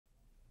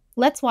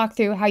Let's walk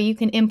through how you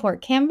can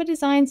import Canva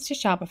designs to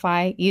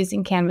Shopify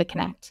using Canva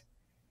Connect.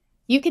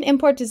 You can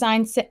import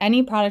designs to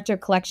any product or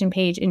collection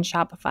page in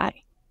Shopify.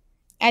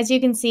 As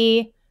you can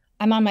see,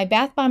 I'm on my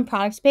bath bomb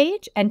products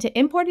page, and to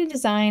import a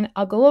design,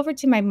 I'll go over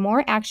to my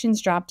More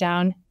Actions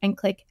dropdown and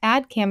click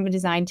Add Canva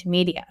Design to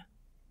Media.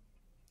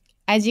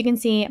 As you can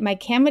see, my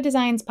Canva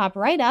designs pop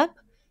right up.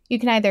 You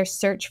can either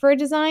search for a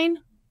design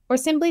or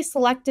simply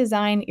select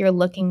design you're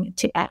looking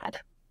to add.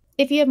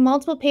 If you have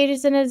multiple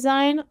pages in a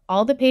design,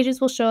 all the pages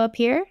will show up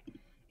here,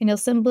 and you'll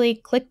simply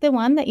click the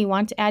one that you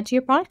want to add to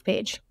your product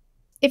page.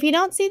 If you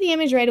don't see the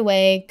image right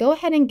away, go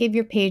ahead and give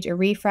your page a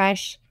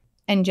refresh,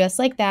 and just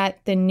like that,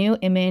 the new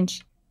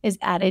image is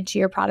added to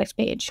your product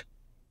page.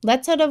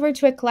 Let's head over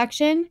to a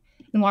collection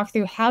and walk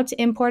through how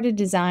to import a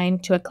design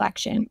to a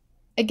collection.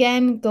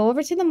 Again, go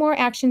over to the More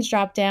Actions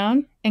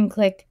dropdown and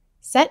click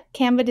Set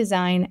Canva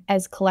Design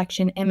as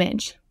Collection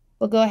Image.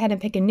 We'll go ahead and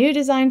pick a new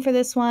design for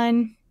this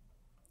one,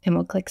 and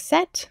we'll click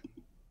Set.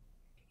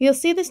 You'll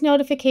see this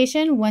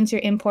notification once your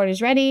import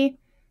is ready.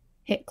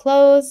 Hit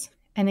Close,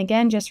 and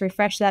again, just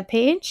refresh that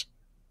page,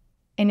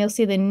 and you'll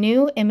see the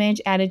new image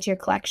added to your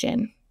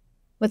collection.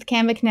 With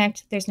Canva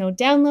Connect, there's no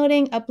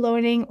downloading,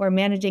 uploading, or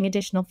managing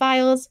additional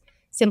files.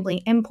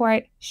 Simply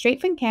import straight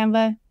from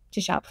Canva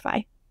to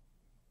Shopify.